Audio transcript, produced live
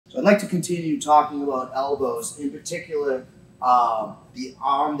So I'd like to continue talking about elbows, in particular, the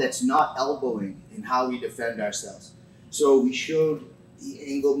arm that's not elbowing and how we defend ourselves. So we showed the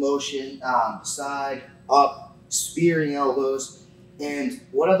angle motion, side, up, spearing elbows. And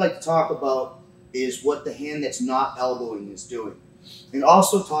what I'd like to talk about is what the hand that's not elbowing is doing. And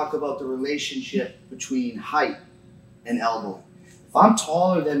also talk about the relationship between height and elbowing. If I'm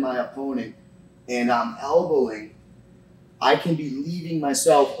taller than my opponent and I'm elbowing, I can be leaving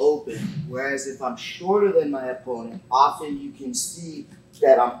myself open. Whereas if I'm shorter than my opponent, often you can see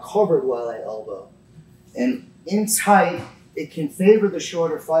that I'm covered while I elbow. And in tight, it can favor the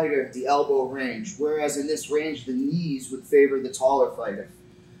shorter fighter, the elbow range. Whereas in this range, the knees would favor the taller fighter.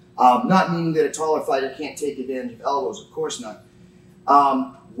 Not meaning that a taller fighter can't take advantage of elbows, of course not.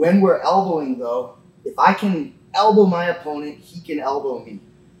 When we're elbowing though, if I can elbow my opponent, he can elbow me.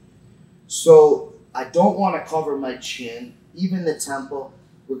 So I don't want to cover my chin, even the temple.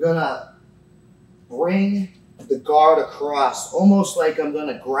 We're gonna bring the guard across, almost like I'm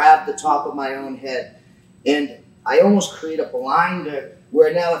gonna grab the top of my own head. And I almost create a blinder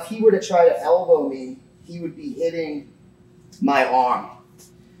where now if he were to try to elbow me, he would be hitting my arm.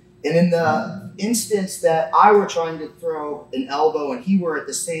 And in the instance that I were trying to throw an elbow and he were at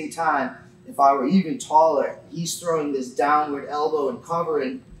the same time, if I were even taller, he's throwing this downward elbow and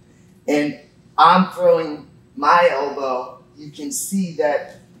covering, and I'm throwing my elbow, you can see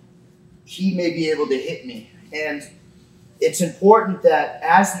that he may be able to hit me. And it's important that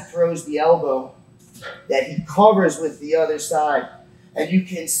as he throws the elbow, that he covers with the other side. And you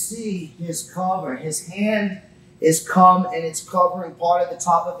can see his cover. His hand is come and it's covering part of the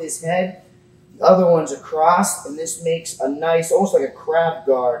top of his head. The other one's across, and this makes a nice, almost like a crab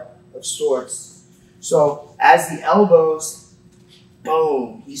guard of sorts. So as the elbows,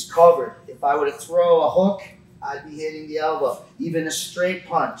 boom, he's covered. If I were to throw a hook, I'd be hitting the elbow. Even a straight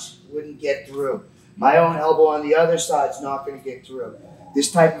punch wouldn't get through. My own elbow on the other side's not going to get through.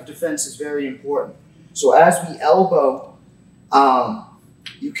 This type of defense is very important. So as we elbow,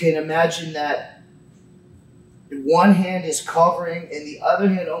 you can imagine that one hand is covering and the other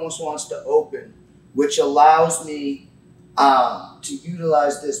hand almost wants to open, which allows me to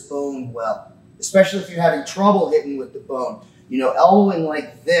utilize this bone well, especially if you're having trouble hitting with the bone. You know, elbowing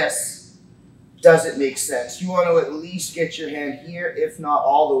like this doesn't make sense. You want to at least get your hand here, if not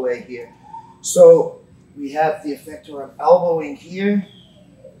all the way here. So we have the effect where I'm elbowing here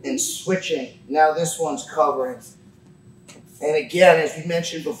and switching. Now this one's covering. And again, as we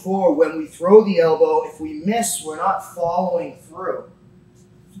mentioned before, when we throw the elbow, if we miss, we're not following through.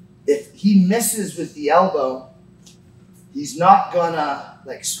 If he misses with the elbow, he's not gonna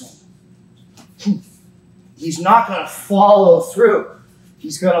like swing. He's not gonna follow through.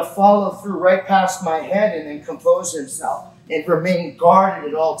 He's gonna follow through right past my head and then compose himself and remain guarded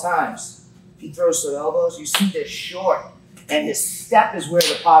at all times. If he throws some elbows, you see this short, and his step is where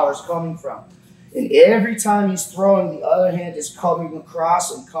the power is coming from. And every time he's throwing, the other hand is coming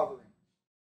across and covering.